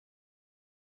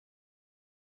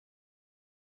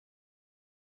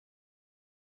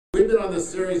been on this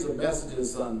series of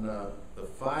messages on the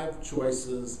 5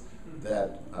 choices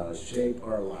that shape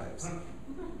our lives.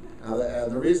 Now,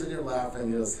 the reason you're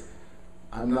laughing is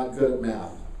I'm not good at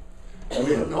math. And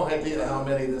we have no idea how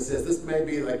many this is. This may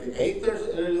be like the 8th or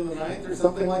the 9th or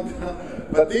something like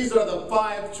that. But these are the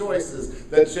 5 choices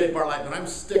that shape our life, and I'm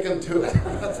sticking to it.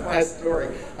 That's my story.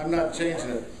 I'm not changing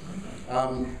it.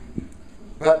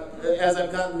 But as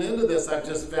I've gotten into this, I've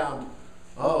just found,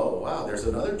 oh, wow, there's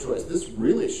another choice. This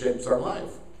really shapes our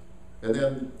life. And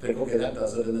then think, okay, that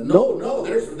does it. And then, no,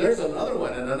 there's another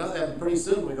one. And pretty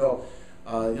soon we go,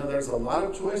 there's a lot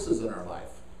of choices in our life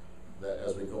that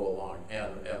as we go along.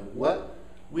 And what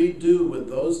we do with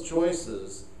those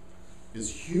choices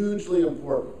is hugely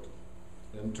important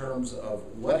in terms of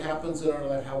what happens in our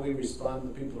life, how we respond to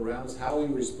the people around us, how we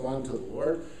respond to the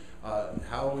Lord,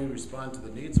 how we respond to the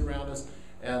needs around us.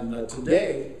 And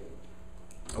today,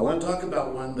 I want to talk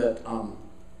about one that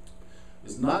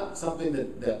is not something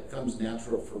that comes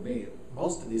natural for me.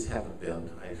 Most of these haven't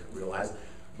been, I realize.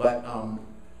 But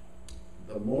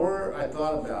the more I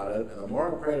thought about it, and the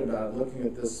more I prayed about it, looking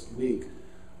at this week,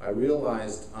 I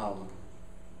realized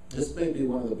this may be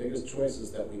one of the biggest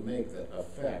choices that we make that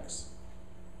affects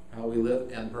how we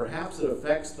live, and perhaps it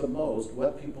affects the most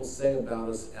what people say about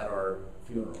us at our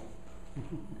funeral.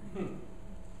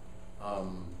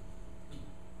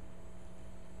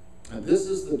 And this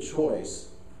is the choice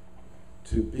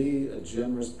to be a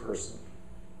generous person.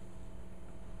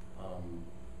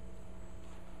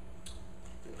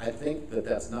 I think that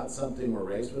that's not something we're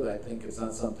raised with. I think it's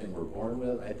not something we're born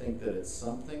with. I think that it's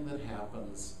something that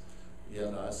happens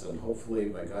in us, and hopefully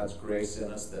by God's grace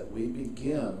in us, that we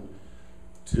begin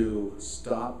to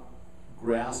stop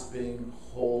grasping,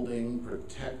 holding,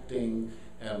 protecting,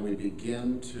 and we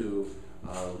begin to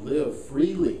live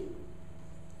freely.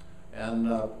 And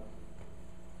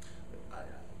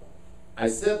I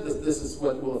said that this is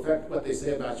what will affect what they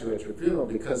say about you at your funeral,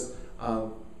 because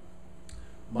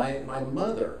my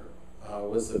mother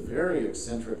was a very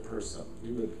eccentric person.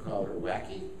 We would call her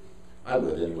wacky. I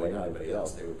would anyway, not anybody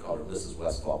else. They would call her Mrs.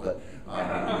 Westfall. But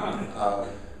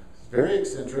very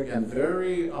eccentric and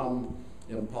very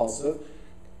impulsive.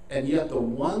 And yet the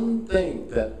one thing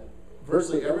that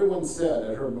virtually everyone said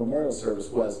at her memorial service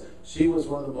was she was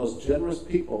one of the most generous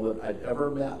people that I'd ever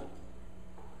met.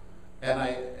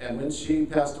 And when she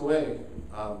passed away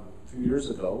a few years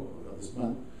ago, this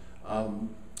month,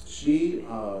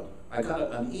 I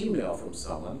got an email from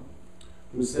someone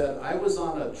who said, I was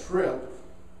on a trip,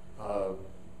 I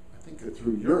think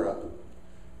through Europe,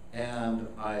 and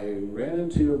I ran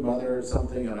into your mother or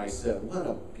something, and I said, what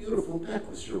a beautiful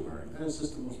necklace you're wearing. That is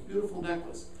just the most beautiful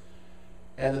necklace.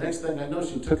 And the next thing I know,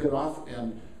 she took it off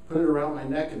and put it around my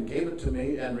neck and gave it to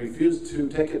me and refused to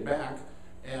take it back.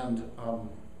 And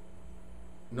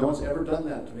no one's ever done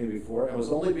that to me before. It was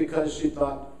only because she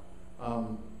thought,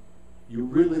 you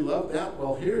really love that?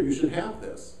 Well, here, you should have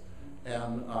this.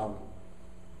 And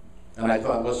I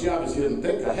thought, well, she obviously didn't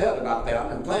think ahead about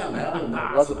that and plan that, and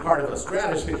that wasn't part of a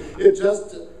strategy. It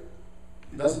just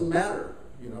doesn't matter,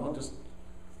 just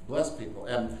bless people.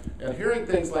 And hearing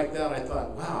things like that, I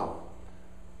thought, wow,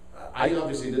 I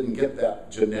obviously didn't get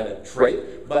that genetic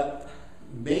trait, but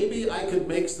maybe I could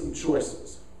make some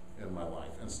choices in my life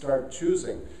and start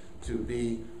choosing to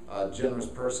be a generous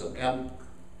person. And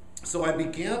so I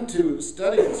began to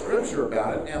study the scripture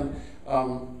about it, and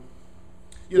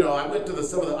I went to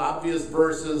some of the obvious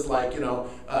verses, like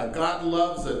God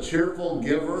loves a cheerful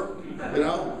giver,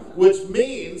 which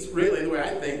means, really, the way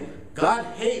I think, God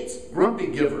hates grumpy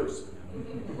givers.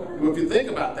 If you think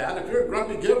about that, if you're a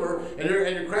grumpy giver and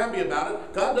you're crabby about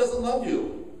it, God doesn't love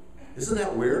you. Isn't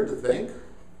that weird to think?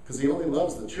 Because He only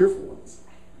loves the cheerful ones.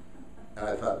 And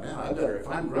I thought, man, if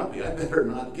I'm grumpy, I better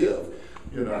not give.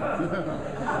 I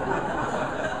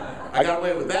got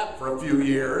away with that for a few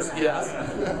years, yes.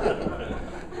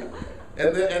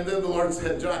 and then the Lord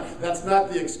said, John, that's not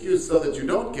the excuse so that you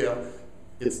don't give.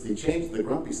 It's to change the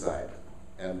grumpy side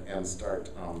and start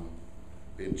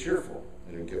being cheerful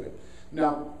in your giving.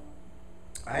 Now,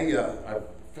 I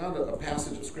found a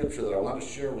passage of scripture that I want to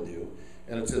share with you,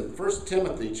 and it's in 1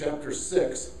 Timothy chapter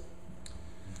 6.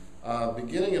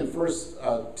 Beginning in verse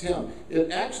 10.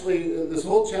 This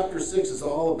whole chapter 6 is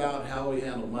all about how we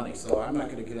handle money, so I'm not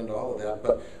going to get into all of that,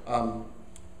 but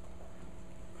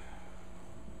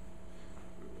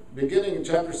beginning in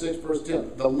chapter 6, verse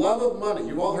 10, the love of money,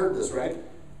 you've all heard this, right,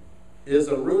 is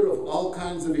a root of all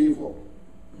kinds of evil.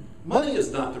 Money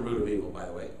is not the root of evil, by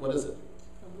the way. What is it?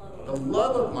 The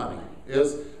love of money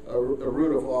is a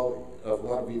root of a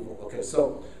lot of evil. Okay,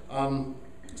 so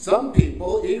some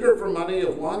people, eager for money,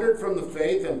 have wandered from the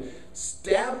faith and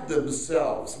stabbed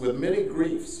themselves with many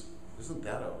griefs. Isn't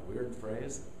that a weird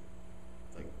phrase?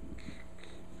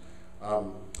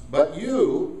 But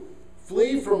you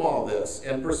flee from all this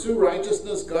and pursue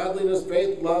righteousness, godliness,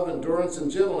 faith, love, endurance,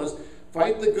 and gentleness.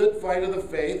 Fight the good fight of the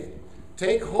faith.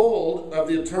 Take hold of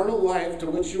the eternal life to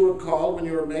which you were called when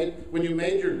you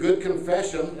made your good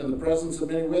confession in the presence of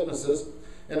many witnesses,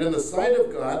 and in the sight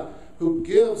of God, who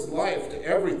gives life to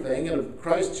everything, and of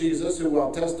Christ Jesus, who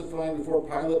while testifying before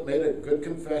Pilate made a good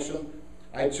confession.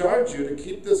 I charge you to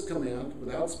keep this command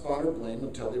without spot or blame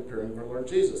until the appearing of our Lord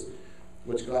Jesus,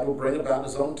 which God will bring about in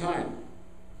his own time.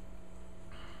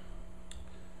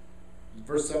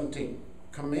 Verse 17.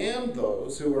 Command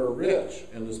those who are rich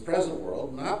in this present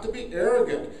world not to be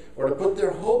arrogant or to put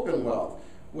their hope in wealth,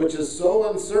 which is so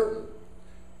uncertain,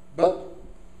 but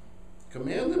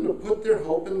command them to put their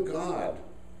hope in God,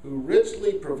 who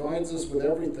richly provides us with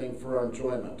everything for our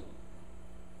enjoyment.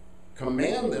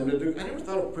 Command them to do, I never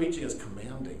thought of preaching as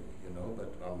commanding,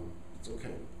 but it's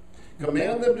okay.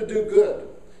 Command them to do good,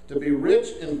 to be rich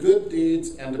in good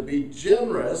deeds, and to be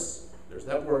generous, there's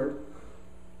that word,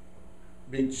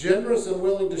 be generous and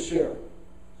willing to share.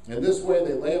 In this way,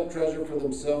 they lay up treasure for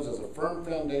themselves as a firm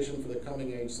foundation for the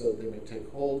coming age, so that they may take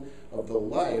hold of the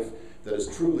life that is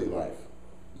truly life.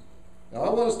 Now, I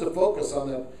want us to focus on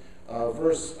that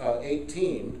verse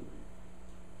 18.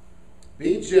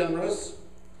 Be generous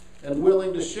and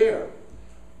willing to share.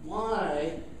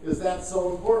 Why is that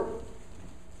so important?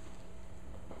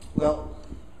 Well,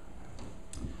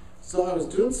 so I was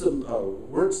doing some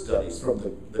word studies from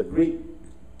the Greek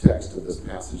text of this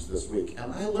passage this week,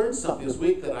 and I learned something this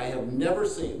week that I have never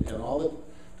seen in all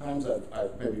the times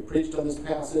I've maybe preached on this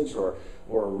passage or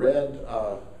read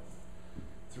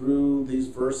through these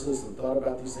verses and thought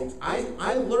about these things.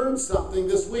 I learned something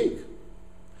this week,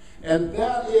 and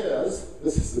that is,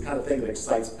 this is the kind of thing that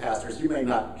excites pastors. You may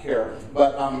not care,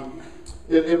 but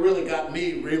it really got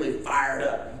me really fired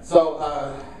up.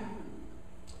 So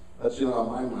that's how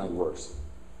my mind works.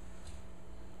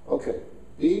 Okay.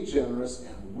 Be generous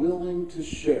and willing to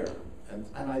share. And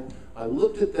I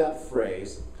looked at that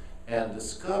phrase and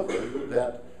discovered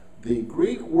that the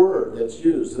Greek word that's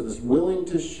used in this willing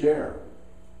to share,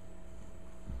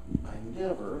 I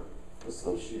never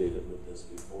associated with this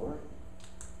before.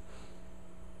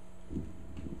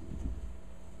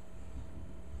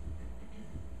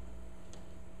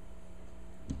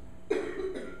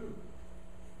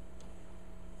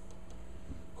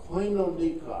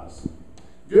 Koinonikos.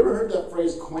 Have you ever heard that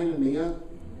phrase, koinonia?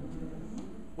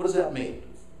 What does that mean?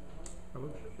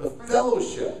 The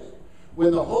fellowship.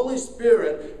 When the Holy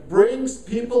Spirit brings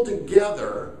people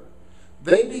together,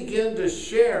 they begin to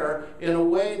share in a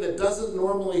way that doesn't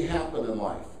normally happen in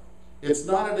life. It's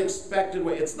not an expected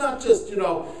way. It's not just,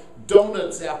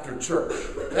 donuts after church.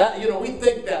 That, we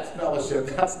think that's fellowship.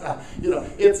 That's not,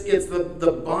 it's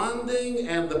the bonding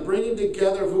and the bringing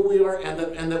together of who we are,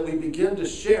 and that we begin to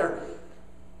share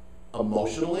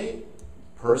emotionally,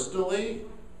 personally,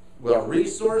 with our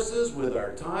resources, with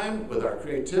our time, with our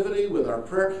creativity, with our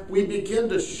prayer. We begin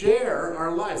to share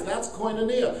our lives. That's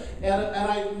koinonia. And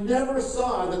I never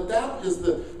saw that is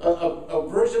a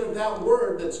version of that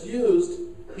word that's used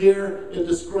here in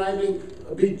describing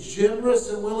be generous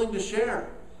and willing to share.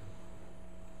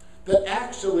 That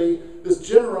actually, this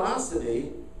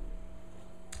generosity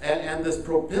and this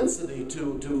propensity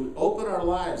to open our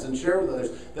lives and share with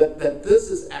others, that this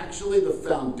is actually the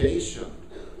foundation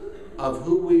of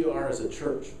who we are as a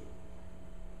church.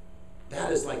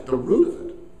 That is like the root of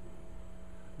it.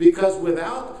 Because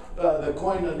without the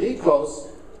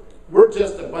koinonikos, we're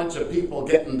just a bunch of people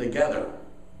getting together.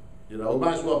 We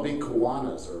might as well be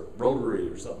Kiwanis or Rotary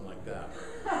or something like that.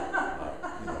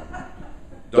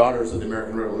 Daughters of the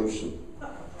American Revolution.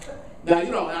 Now,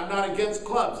 I'm not against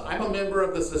clubs. I'm a member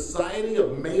of the Society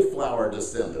of Mayflower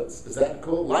Descendants. Is that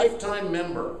cool? Lifetime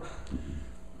member.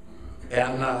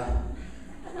 And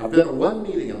I've been to one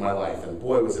meeting in my life, and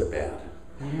boy, was it bad.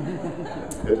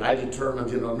 And I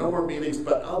determined, no more meetings,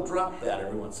 but I'll drop that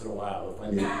every once in a while if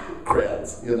I need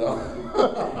creds,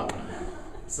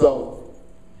 So,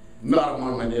 not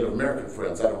among my Native American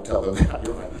friends. I don't tell them that,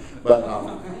 But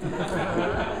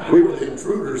we were the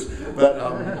intruders.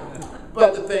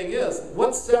 But the thing is,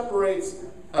 what separates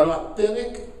an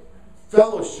authentic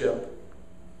fellowship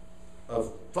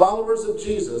of followers of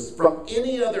Jesus from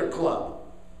any other club?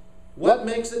 What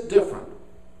makes it different?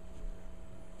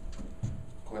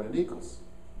 Koinonikos.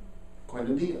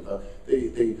 Koinonia,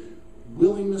 the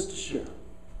willingness to share.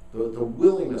 The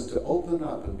willingness to open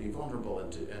up and be vulnerable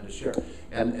and to share.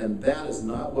 And that is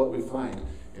not what we find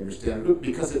understand it,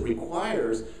 because it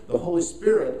requires the Holy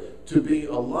Spirit to be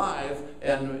alive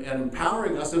and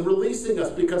empowering us and releasing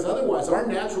us, because otherwise our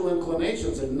natural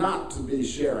inclinations are not to be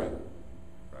sharing.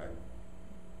 Right?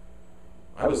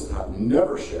 I was taught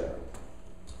never share.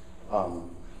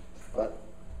 But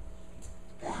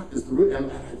that is the root.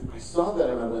 And I saw that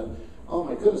and I went, oh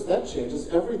my goodness, that changes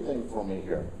everything for me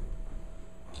here.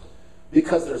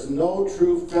 Because there's no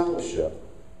true fellowship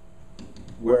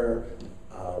where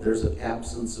there's an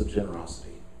absence of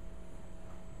generosity.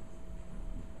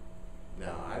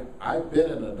 Now, I've been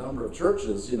in a number of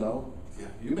churches, you know,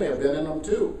 you may have been in them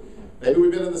too. Maybe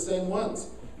we've been in the same ones,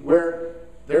 where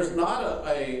there's not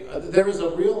there is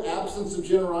a real absence of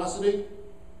generosity.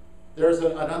 There's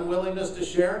an unwillingness to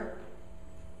share.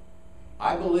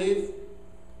 I believe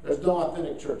there's no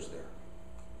authentic church there.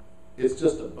 It's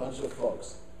just a bunch of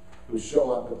folks who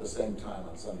show up at the same time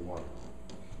on Sunday morning.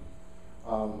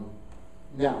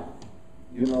 Now,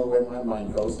 you know the way my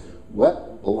mind goes.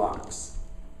 What blocks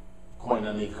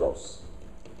koinonikos?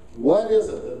 What is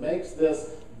it that makes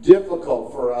this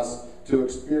difficult for us to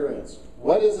experience?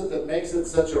 What is it that makes it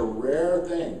such a rare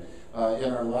thing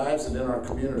in our lives and in our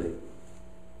community?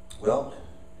 Well,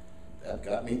 that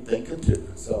got me thinking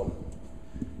too. So,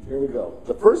 here we go.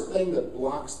 The first thing that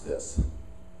blocks this,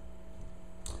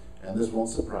 and this won't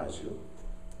surprise you,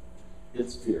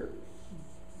 it's fear.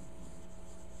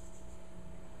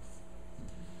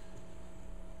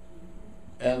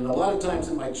 And a lot of times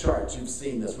in my charts, you've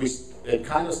seen this. It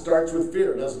kind of starts with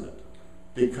fear, doesn't it?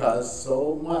 Because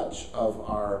so much of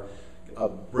our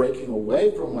breaking away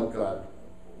from what God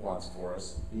wants for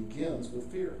us begins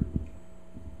with fear.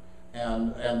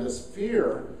 And this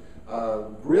fear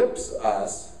grips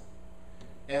us,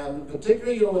 and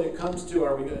particularly, you know, when it comes to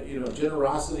our, you know,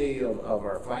 generosity of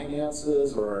our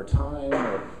finances or our time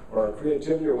or our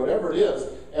creativity or whatever it is,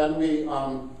 and we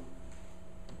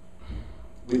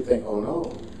think, oh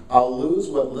no, I'll lose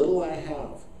what little I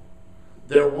have.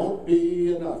 There won't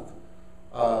be enough.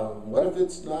 What if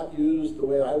it's not used the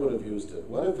way I would have used it?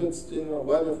 What if it's, you know,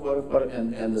 what if,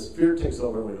 and this fear takes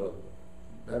over and we go,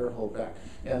 better hold back.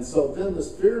 And so then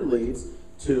this fear leads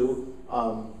to,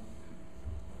 I'm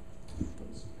going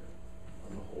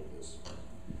to hold this.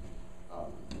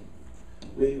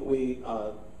 We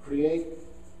create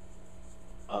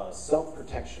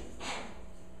self-protection.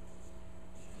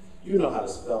 You know how to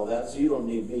spell that, so you don't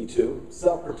need me to.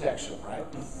 Self-protection, right?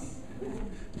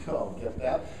 You all get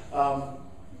that.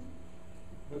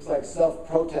 Looks like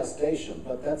self-protestation,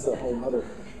 but that's a whole other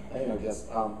thing, I guess.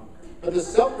 But the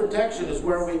self-protection is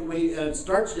where and it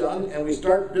starts young, and we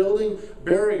start building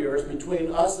barriers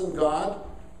between us and God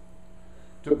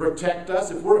to protect us.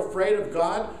 If we're afraid of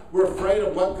God, we're afraid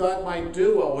of what God might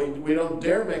do. Well, we don't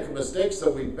dare make a mistake,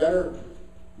 so we better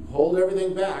hold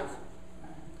everything back.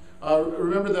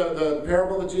 Remember the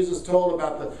parable that Jesus told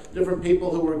about the different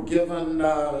people who were given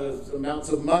amounts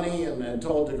of money and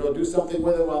told to go do something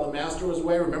with it while the master was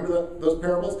away? Remember those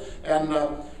parables?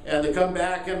 And they come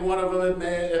back, and one of them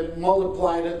had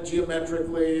multiplied it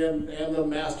geometrically, and the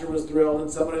master was thrilled, and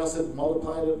somebody else had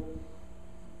multiplied it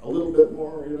a little bit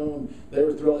more, you know, and they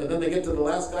were thrilled. And then they get to the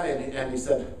last guy, and he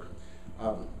said,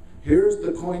 here's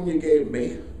the coin you gave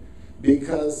me,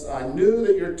 because I knew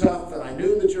that you're tough, and I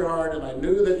knew that you're hard, and I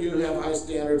knew that you have high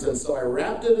standards, and so I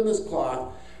wrapped it in this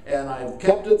cloth, and I've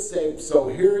kept it safe, so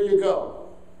here you go.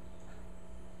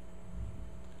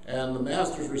 And the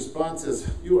master's response is,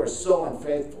 you are so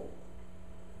unfaithful.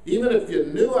 Even if you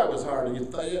knew I was hard, and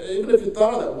even if you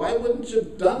thought of that, why wouldn't you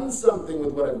have done something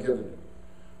with what I've given you?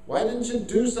 Why didn't you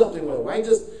do something with it? Why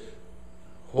just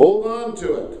hold on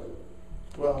to it?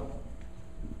 Well,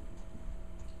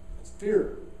 it's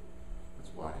fear.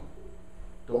 Why?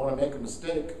 Don't want to make a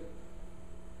mistake.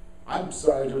 I'm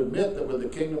sorry to admit that with the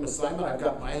kingdom assignment, I've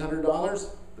got my $100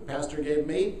 the pastor gave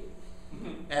me,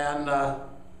 and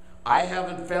I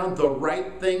haven't found the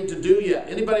right thing to do yet.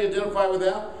 Anybody identify with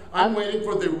that? I'm waiting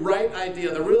for the right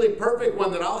idea, the really perfect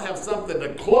one that I'll have something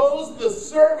to close the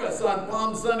service on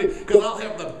Palm Sunday, because I'll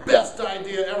have the best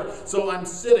idea ever. So I'm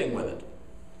sitting with it,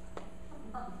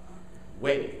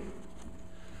 waiting.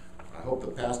 I hope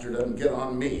the pastor doesn't get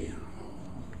on me.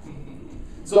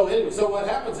 So anyway, so what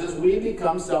happens is we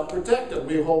become self-protective.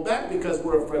 We hold back because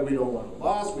we're afraid we don't want it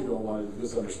lost, we don't want it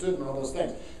misunderstood, and all those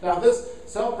things. Now this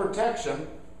self-protection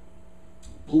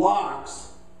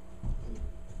blocks,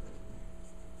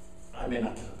 I may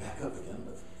not get it back up again,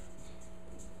 but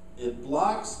it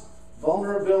blocks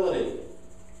vulnerability.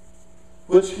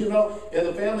 Which, you know, in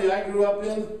the family I grew up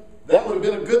in, that would have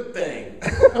been a good thing.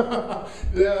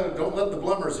 Yeah, don't let the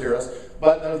Blummers hear us.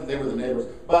 But they were the neighbors.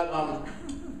 But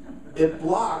It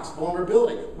blocks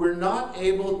vulnerability. We're not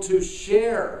able to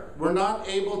share. We're not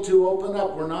able to open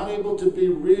up. We're not able to be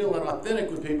real and authentic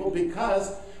with people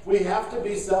because we have to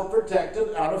be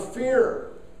self-protected out of fear.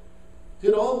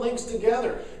 It all links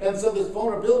together. And so this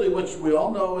vulnerability, which we all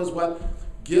know is what?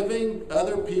 Giving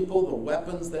other people the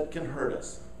weapons that can hurt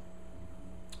us.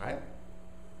 Right?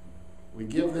 We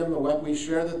give them the weapon. We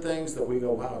share the things that we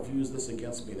go, wow, if you use this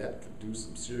against me, that could do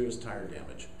some serious tire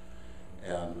damage.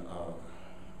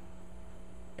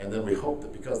 And then we hope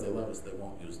that because they love us, they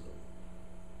won't use them.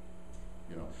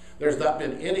 You know, there's not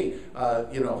been any,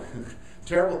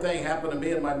 terrible thing happened to me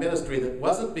in my ministry that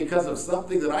wasn't because of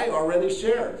something that I already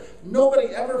shared. Nobody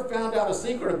ever found out a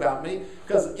secret about me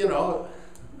because,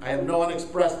 I have no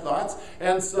unexpressed thoughts.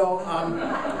 And so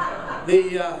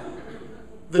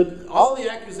all the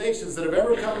accusations that have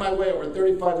ever come my way over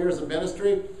 35 years of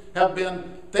ministry have been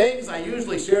things I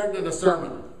usually shared in a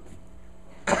sermon.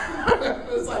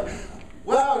 It's like,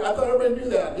 wow, I thought everybody knew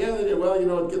that. Yeah, they did. Well,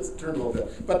 it gets turned a little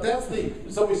bit. But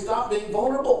so we stop being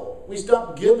vulnerable. We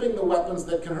stop giving the weapons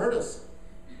that can hurt us.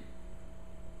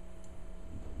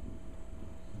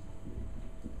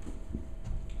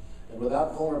 And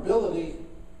without vulnerability,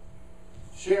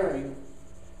 sharing,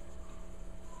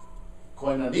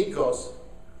 koinonikos,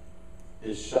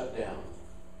 is shut down.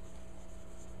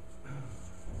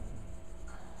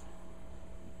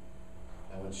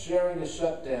 And when sharing is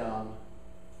shut down,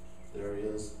 there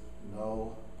is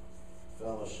no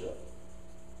fellowship.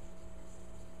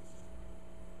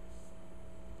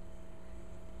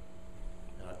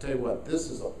 And I'll tell you what, this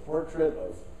is a portrait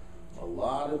of a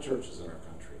lot of churches in our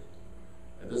country.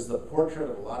 And this is a portrait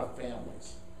of a lot of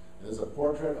families. It is a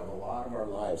portrait of a lot of our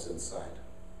lives inside.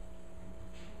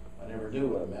 I never knew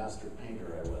what a master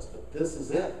painter I was, but this is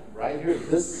it, right here,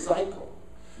 this cycle.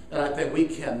 And I think we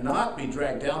cannot be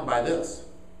dragged down by this.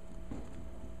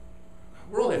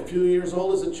 We're only a few years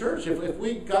old as a church. If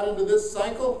we got into this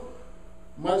cycle,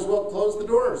 might as well close the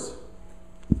doors.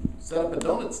 Set up a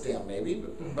donut stand maybe,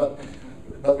 but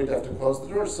we'd have to close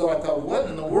the doors. So I thought, what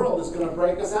in the world is going to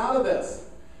break us out of this?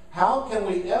 How can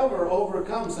we ever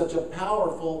overcome such a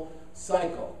powerful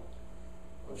cycle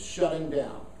of shutting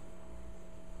down?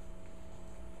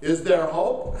 Is there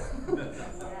hope?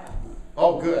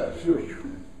 Oh, good.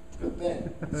 Phew. Good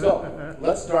thing. So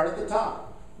let's start at the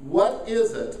top. What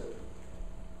is it?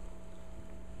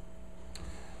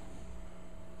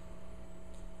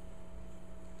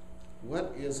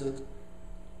 What is it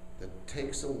that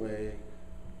takes away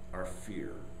our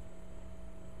fear?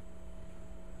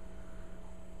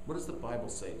 What does the Bible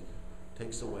say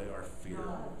takes away our fear?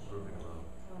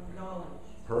 Knowledge.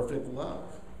 Perfect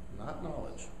love, not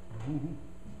knowledge.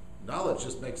 Knowledge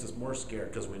just makes us more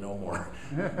scared because we know more.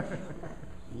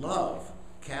 Love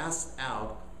casts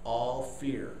out all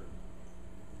fear.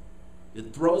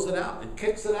 It throws it out. It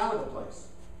kicks it out of the place.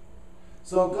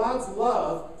 So God's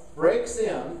love breaks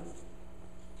in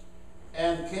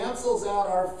and cancels out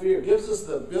our fear, gives us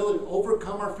the ability to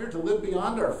overcome our fear, to live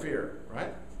beyond our fear,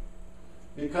 right?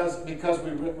 Because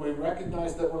we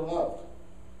recognize that we're loved.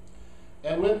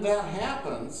 And when that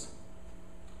happens,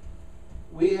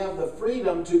 we have the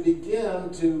freedom to begin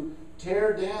to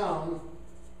tear down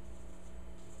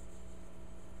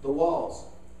the walls,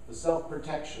 the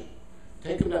self-protection.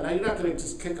 Take them down. Now, you're not going to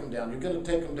just kick them down. You're going to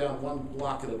take them down one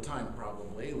block at a time,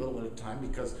 probably, a little at a time,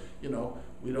 because, we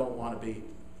don't want to be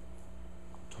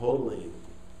totally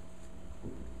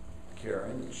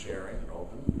caring and sharing and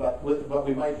open. But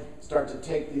we might start to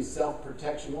take these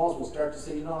self-protection walls. We'll start to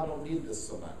say, I don't need this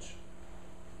so much.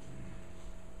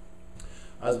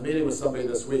 I was meeting with somebody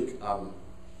this week,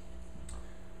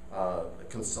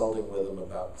 consulting with him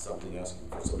about something, asking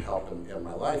for some help in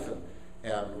my life,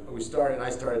 and I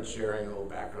started sharing a little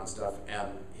background stuff, and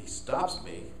he stops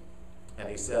me, and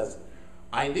he says,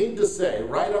 I need to say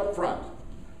right up front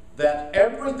that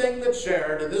everything that's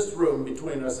shared in this room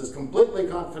between us is completely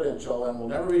confidential and will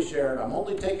never be shared. I'm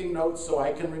only taking notes so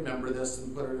I can remember this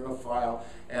and put it in a file,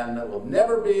 and it will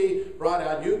never be brought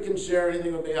out. You can share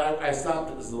anything with me. I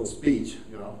stopped at this little speech,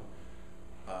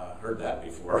 heard that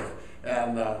before,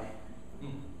 and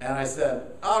I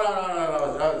said,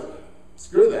 oh, no,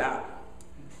 screw that.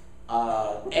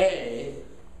 A,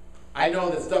 I know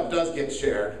that stuff does get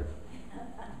shared,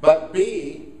 but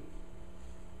B,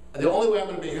 the only way I'm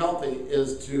going to be healthy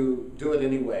is to do it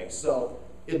anyway. So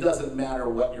it doesn't matter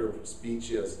what your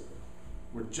speech is.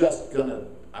 I'm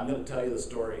going to tell you the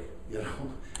story,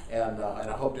 and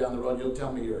I hope down the road you'll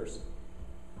tell me yours.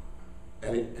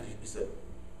 And he said,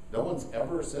 no one's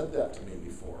ever said that to me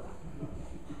before.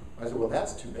 I said, well,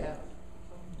 that's too bad,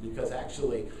 because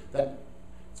actually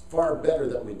it's far better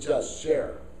that we just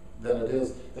share than it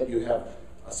is that you have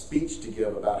a speech to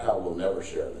give about how we'll never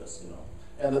share this,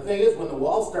 And the thing is, when the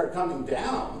walls start coming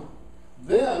down,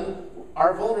 then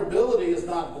our vulnerability is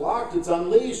not blocked, it's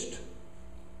unleashed.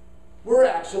 We're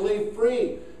actually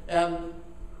free. And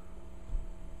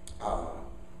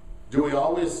do we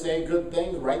always say good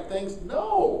things, right things?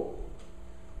 No.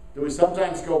 Do we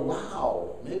sometimes go,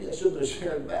 wow, maybe I shouldn't have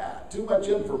shared that? Too much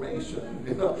information.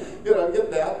 I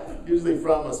get that, usually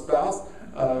from a spouse.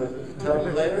 Tell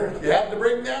me later, you had to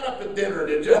bring that up at dinner,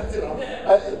 did you?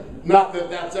 Not that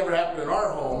that's ever happened in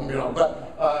our home,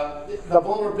 but the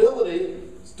vulnerability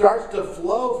starts to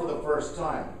flow for the first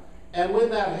time. And when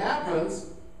that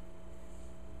happens,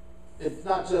 it's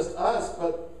not just us,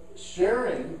 but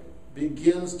sharing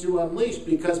begins to unleash,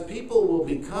 because people will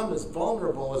become as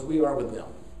vulnerable as we are with them.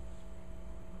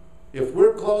 If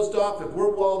we're closed off, if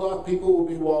we're walled off, people will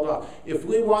be walled off. If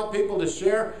we want people to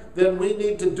share, then we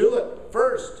need to do it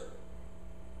first.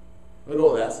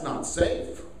 But that's not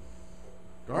safe.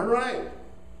 Darn right.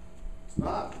 It's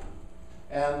not.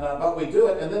 And but we do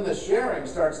it, and then the sharing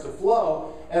starts to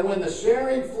flow. And when the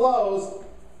sharing flows,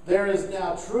 there is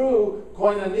now true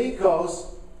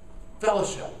koinonikos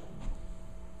fellowship.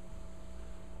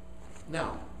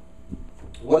 Now,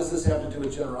 what does this have to do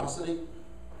with generosity?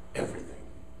 Everything.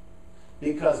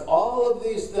 Because all of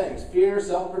these things, fear,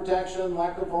 self-protection,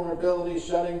 lack of vulnerability,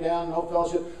 shutting down, no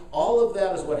fellowship, all of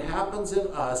that is what happens in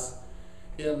us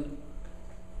in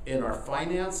our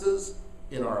finances,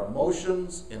 in our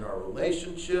emotions, in our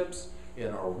relationships, in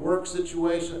our work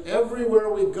situation. Everywhere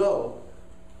we go,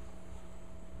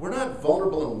 we're not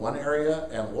vulnerable in one area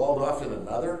and walled off in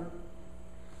another.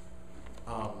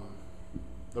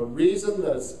 The reason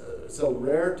that it's so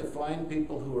rare to find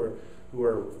people who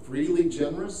are freely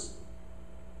generous,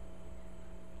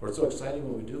 or it's so exciting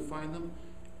when we do find them,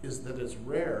 is that it's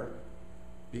rare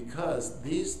because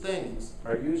these things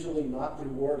are usually not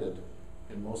rewarded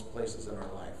in most places in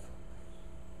our life.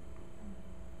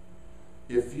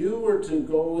 If you were to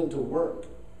go into work,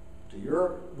 to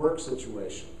your work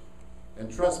situation, and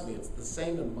trust me, it's the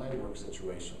same in my work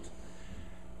situation.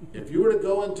 If you were to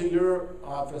go into your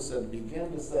office and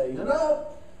begin to say,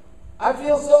 I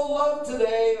feel so loved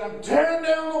today, I'm tearing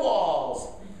down the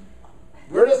walls.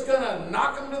 We're just going to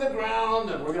knock them to the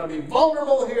ground, and we're going to be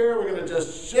vulnerable here. We're going to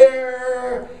just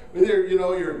share with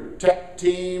your tech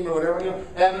team or whatever,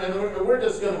 and we're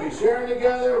just going to be sharing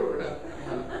together. We're going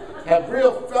to have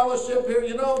real fellowship here.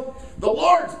 The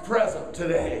Lord's present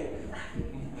today.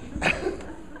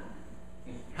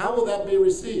 How will that be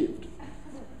received?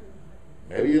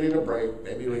 Maybe you need a break.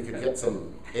 Maybe we could get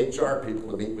some HR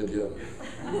people to meet with you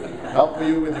and help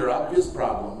you with your obvious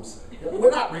problems.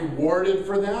 We're not rewarded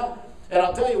for that. And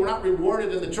I'll tell you, we're not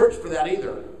rewarded in the church for that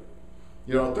either.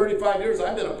 35 years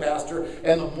I've been a pastor,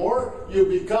 and the more you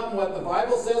become what the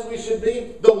Bible says we should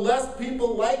be, the less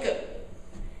people like it.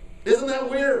 Isn't that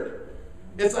weird?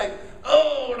 It's like,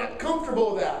 we're not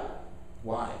comfortable with that.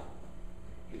 Why?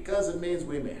 Because it means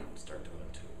we may have to start doing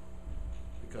it too.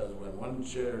 Because when one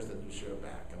shares, then you share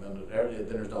back, and then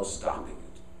there's no stopping it.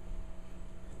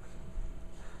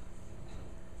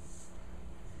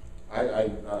 I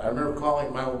remember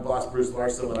calling my old boss, Bruce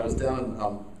Larson, when I was down in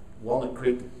Walnut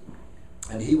Creek,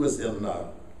 and he was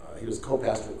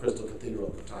co-pastor at Crystal Cathedral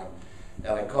at the time.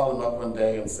 And I called him up one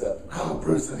day and said,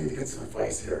 Bruce, I need to get some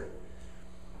advice here.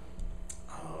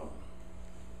 I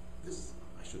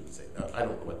shouldn't say that. I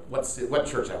don't know what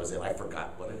church I was in. I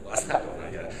forgot what it was. I don't know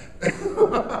yet.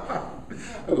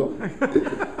 I go,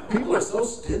 people are so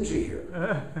stingy here.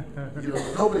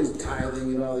 Nobody's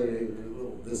tithing, they're a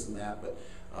little this and that, but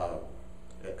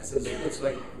I said, it's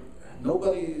like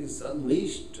nobody's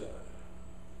unleashed.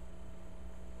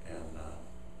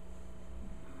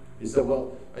 He said,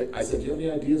 well, I said, do you have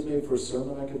any ideas maybe for a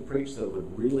sermon I could preach that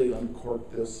would really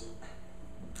uncork this?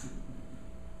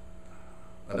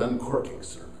 An uncorking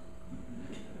sermon.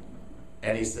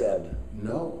 And he said,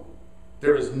 no.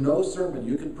 There is no sermon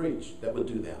you can preach that would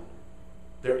do that.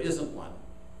 There isn't one.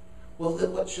 Well,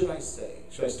 then what should I say?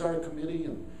 Should I start a committee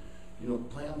and,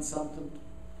 plan something?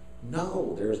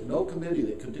 No, there's no committee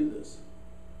that could do this.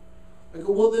 I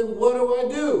go, well, then what do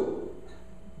I do?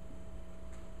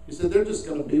 He said, they're just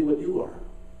going to be what you are.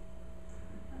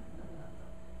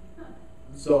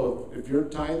 So if you're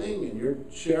tithing and you're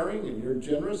sharing and you're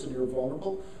generous and you're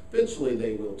vulnerable, eventually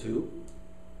they will too.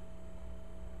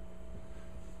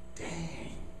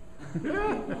 Dang.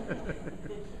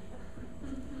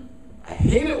 I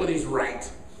hate it when he's right.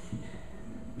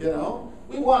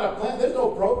 We want to plan. There's no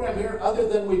program here other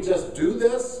than we just do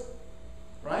this,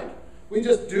 right? We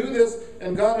just do this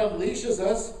and God unleashes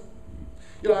us.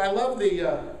 I love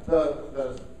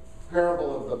the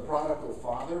parable of the prodigal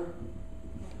father.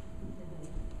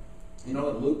 You know,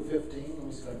 in Luke 15, let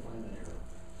me see if I can find that here.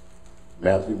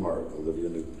 Matthew, Mark, Olivia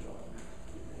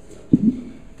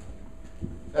Newton-John.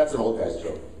 That's an old guy's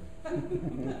joke.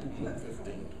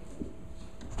 15.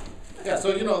 Yeah,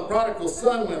 so, you know, the prodigal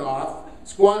son went off,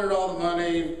 squandered all the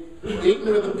money, eaten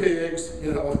with the pigs,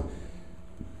 you know,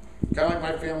 kind of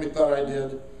like my family thought I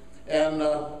did. And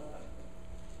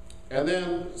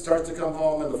then starts to come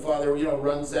home, and the father, you know,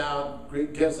 runs out,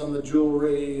 gives him the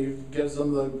jewelry, gives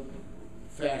him the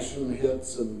fashion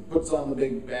hits, and puts on the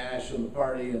big bash and the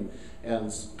party,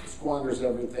 and squanders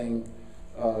everything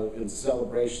in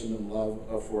celebration and love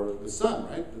for the son,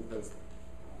 right? That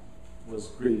was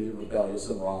greedy and rebellious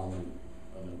and wrong,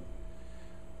 and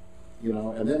you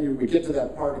know. And then we get to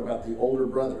that part about the older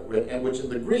brother, and which in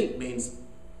the Greek means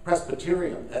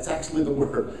Presbyterian. That's actually the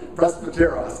word,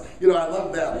 presbyteros. You know, I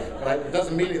love that. Right? It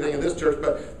doesn't mean anything in this church,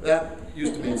 but that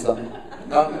used to mean something.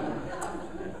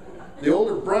 The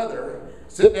older brother,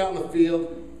 sitting out in the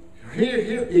field,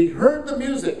 he heard the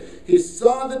music. He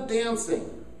saw the dancing.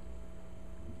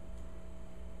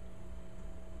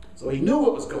 So he knew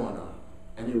what was going on,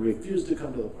 and he refused to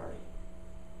come to the party.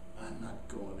 I'm not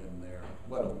going in there.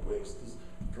 What a waste.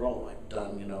 After all I've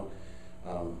done, you know.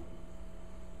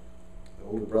 The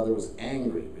older brother was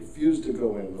angry, refused to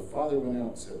go in. The father went out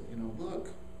and said, you know,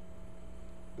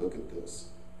 look at this.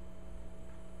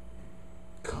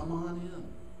 Come on in.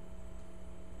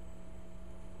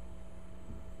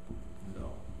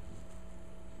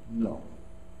 No,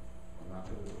 I'm not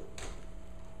going to do it.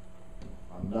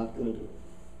 I'm not going to do it.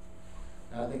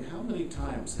 And I think how many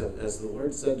times has the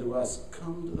Lord said to us,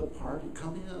 come to the party,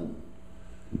 come in.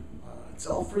 It's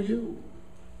all for you.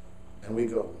 And we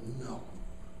go, no,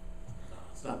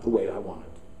 it's not the way I want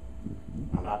it.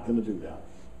 I'm not going to do that.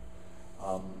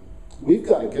 We've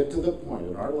got to get to the point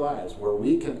in our lives where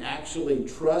we can actually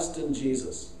trust in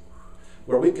Jesus,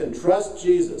 where we can trust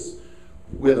Jesus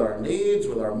with our needs,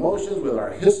 with our emotions, with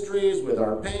our histories, with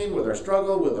our pain, with our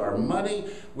struggle, with our money,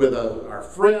 with our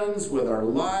friends, with our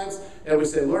lives. And we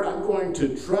say, Lord, I'm going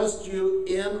to trust you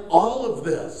in all of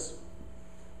this.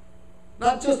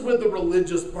 Not just with the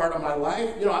religious part of my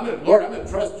life. You know, Lord, I'm going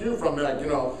to trust you from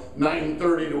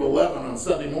 9:30 to 11 on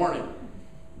Sunday morning.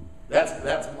 That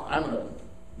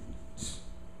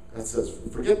says,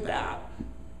 forget that.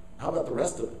 How about the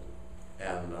rest of it?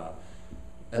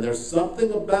 And there's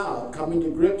something about coming to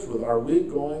grips with, are we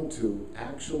going to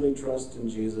actually trust in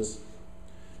Jesus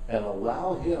and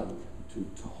allow him to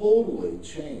totally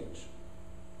change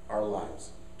our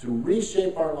lives, to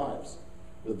reshape our lives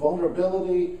with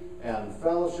vulnerability and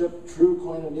fellowship, true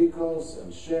koinonikos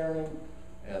and sharing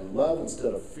and love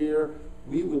instead of fear?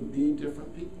 We would be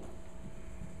different people.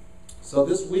 So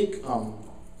this week,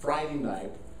 Friday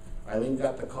night, Eileen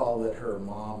got the call that her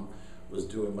mom was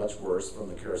doing much worse from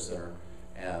the care center.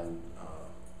 And,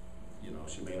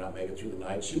 she may not make it through the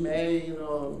night. She may,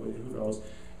 who knows.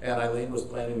 And Eileen was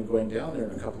planning on going down there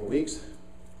in a couple of weeks.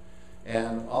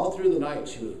 And all through the night,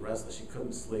 she was restless. She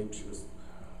couldn't sleep. She was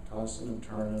tossing and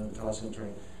turning.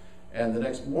 And the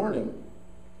next morning,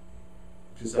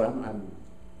 she said, I'm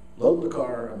loading the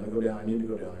car. I'm going to go down. I need to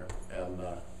go down there.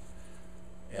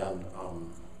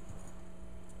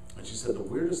 And she said, the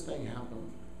weirdest thing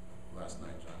happened last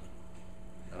night, John.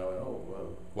 And I went, oh,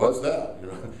 well, what's that?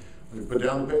 We put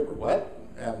down the paper. What?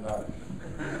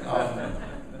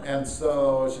 And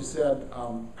so she said,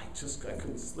 I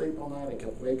couldn't sleep all night. I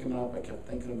kept waking up. I kept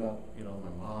thinking about,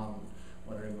 my mom,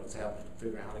 wondering what's happening,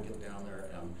 figuring out how to get down there.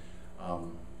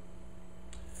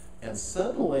 And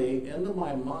suddenly, into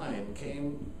my mind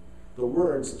came the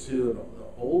words to an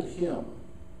old hymn.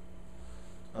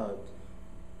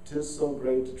 'Tis so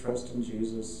great to trust in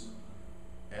Jesus.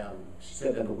 And she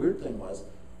said, and the weird thing was,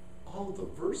 all the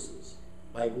verses,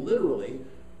 like literally,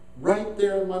 right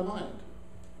there in my mind.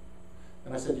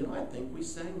 And I said, I think we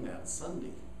sang that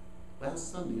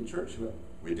last Sunday in church. She went,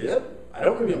 we did? I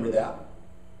don't remember that.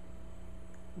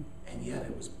 And yet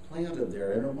it was planted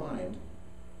there in her mind.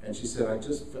 And she said, I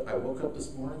woke up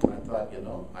this morning and I thought,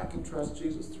 I can trust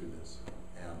Jesus through this.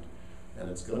 And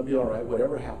it's going to be all right,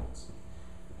 whatever happens.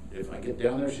 If I get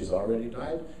down there, she's already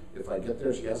died. If I get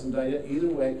there, she hasn't died yet. Either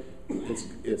way,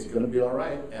 it's going to be all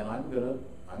right, and I'm going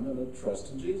to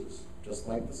trust in Jesus, just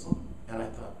like the song. And I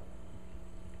thought,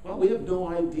 well, we have no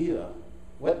idea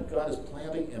what God is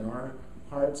planting in our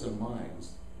hearts and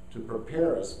minds to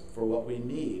prepare us for what we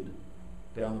need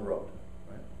down the road.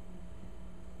 Right?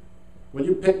 When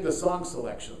you picked the song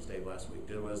selections, Dave, last week,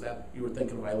 was that you were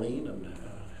thinking of Eileen? And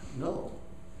no,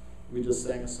 we just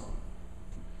sang a song.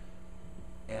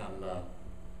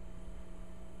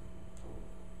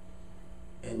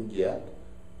 And yet,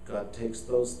 God takes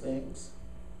those things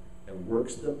and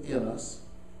works them in us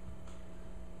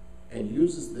and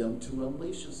uses them to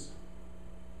unleash us,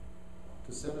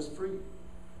 to set us free.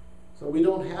 So we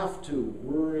don't have to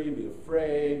worry, be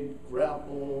afraid,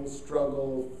 grapple,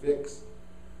 struggle, fix.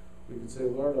 We can say,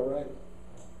 Lord, all right,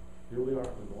 here we are,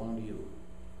 we belong to you.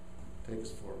 Take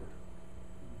us forward.